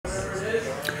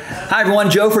Hi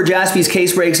everyone, Joe for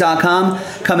JaspysCaseBreaks.com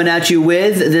coming at you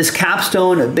with this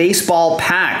Capstone baseball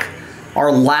pack.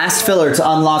 Our last filler to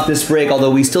unlock this break,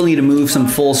 although we still need to move some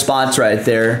full spots right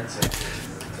there.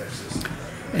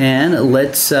 And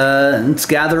let's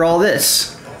gather all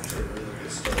this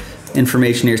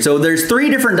information here. So there's 3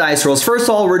 different dice rolls. First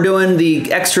of all, we're doing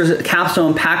the extra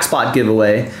Capstone pack spot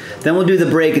giveaway. Then we'll do the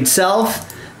break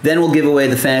itself. Then we'll give away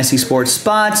the fantasy sports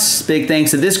spots. Big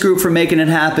thanks to this group for making it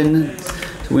happen.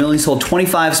 So we only sold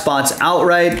 25 spots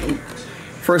outright.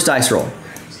 First dice roll.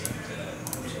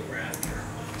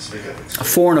 A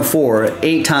 4 and a 4,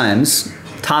 8 times.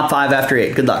 Top 5 after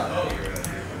 8. Good luck.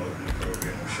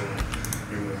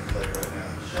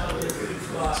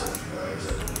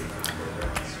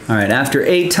 All right, after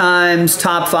 8 times,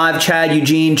 top 5, Chad,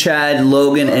 Eugene, Chad,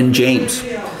 Logan, and James.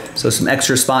 So some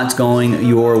extra spots going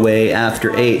your way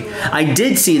after 8. I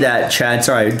did see that, Chad.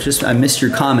 Sorry, I missed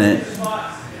your comment.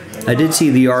 I did see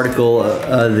the article,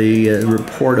 the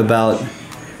report about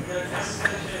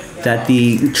that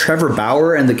the Trevor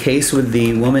Bauer and the case with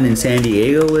the woman in San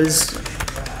Diego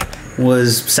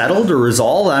was settled or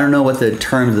resolved. I don't know what the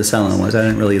terms of the settlement was. I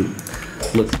didn't really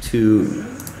look too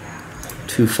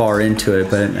far into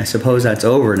it, but I suppose that's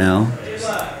over now.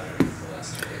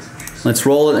 Let's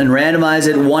roll it and randomize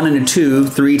it 1 and a 2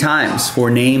 3 times for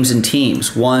names and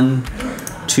teams. 1,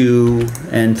 2,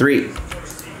 and 3.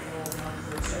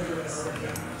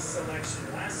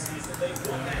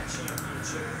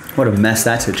 What a mess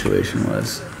that situation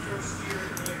was.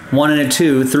 1 and a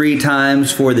 2 3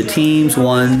 times for the teams.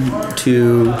 1,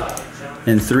 2,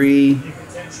 and 3.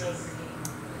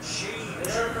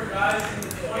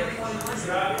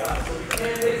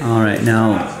 All right,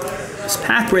 now this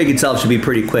pack break itself should be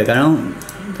pretty quick.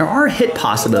 There are hit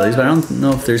possibilities, but I don't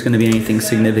know if there's going to be anything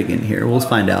significant here. We'll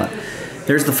find out.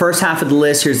 There's the first half of the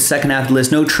list. Here's the second half of the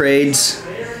list. No trades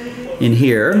in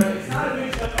here.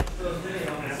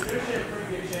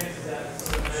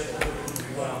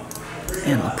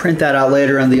 And I'll print that out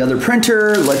later on the other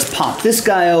printer. Let's pop this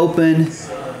guy open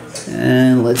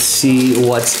and let's see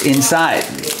what's inside.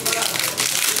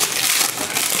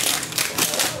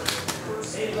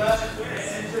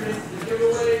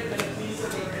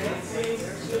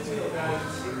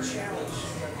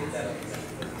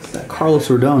 That Carlos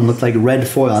Rodon looked like red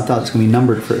foil. I thought it was going to be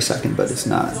numbered for a second, but it's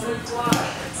not.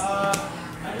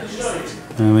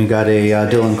 And we got a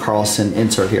Dylan Carlson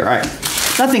insert here. All right,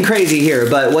 nothing crazy here,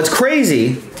 but what's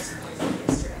crazy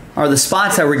are the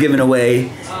spots that were given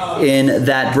away in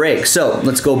that break. So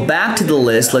let's go back to the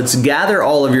list. Let's gather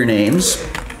all of your names.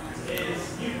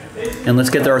 And let's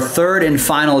get our third and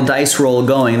final dice roll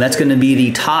going. That's going to be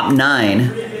the top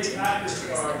 9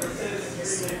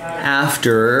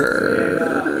 after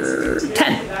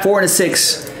 10. 4 and a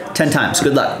 6, 10 times.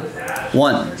 Good luck.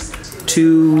 1,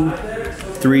 2,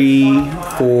 3,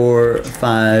 4,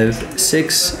 5,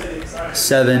 6,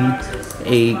 7,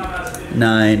 8,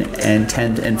 9, and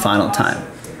 10th and final time.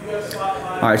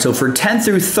 All right, so for 10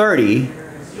 through 30,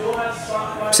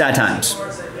 sad times.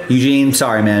 Eugene,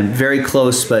 sorry, man. Very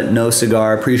close, but no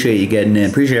cigar. Appreciate you getting in.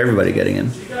 Appreciate everybody getting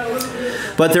in.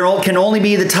 But there can only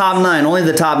be the top 9. Only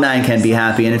the top 9 can be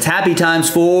happy. And it's happy times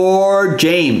for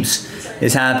James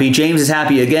is happy. James is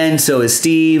happy again. So is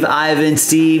Steve, Ivan,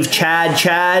 Steve, Chad,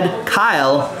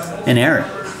 Kyle, and Aaron.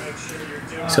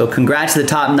 So congrats to the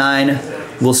top 9.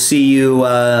 We'll see you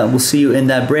in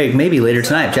that break maybe later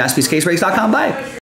tonight. JaspysCaseBreaks.com. Bye.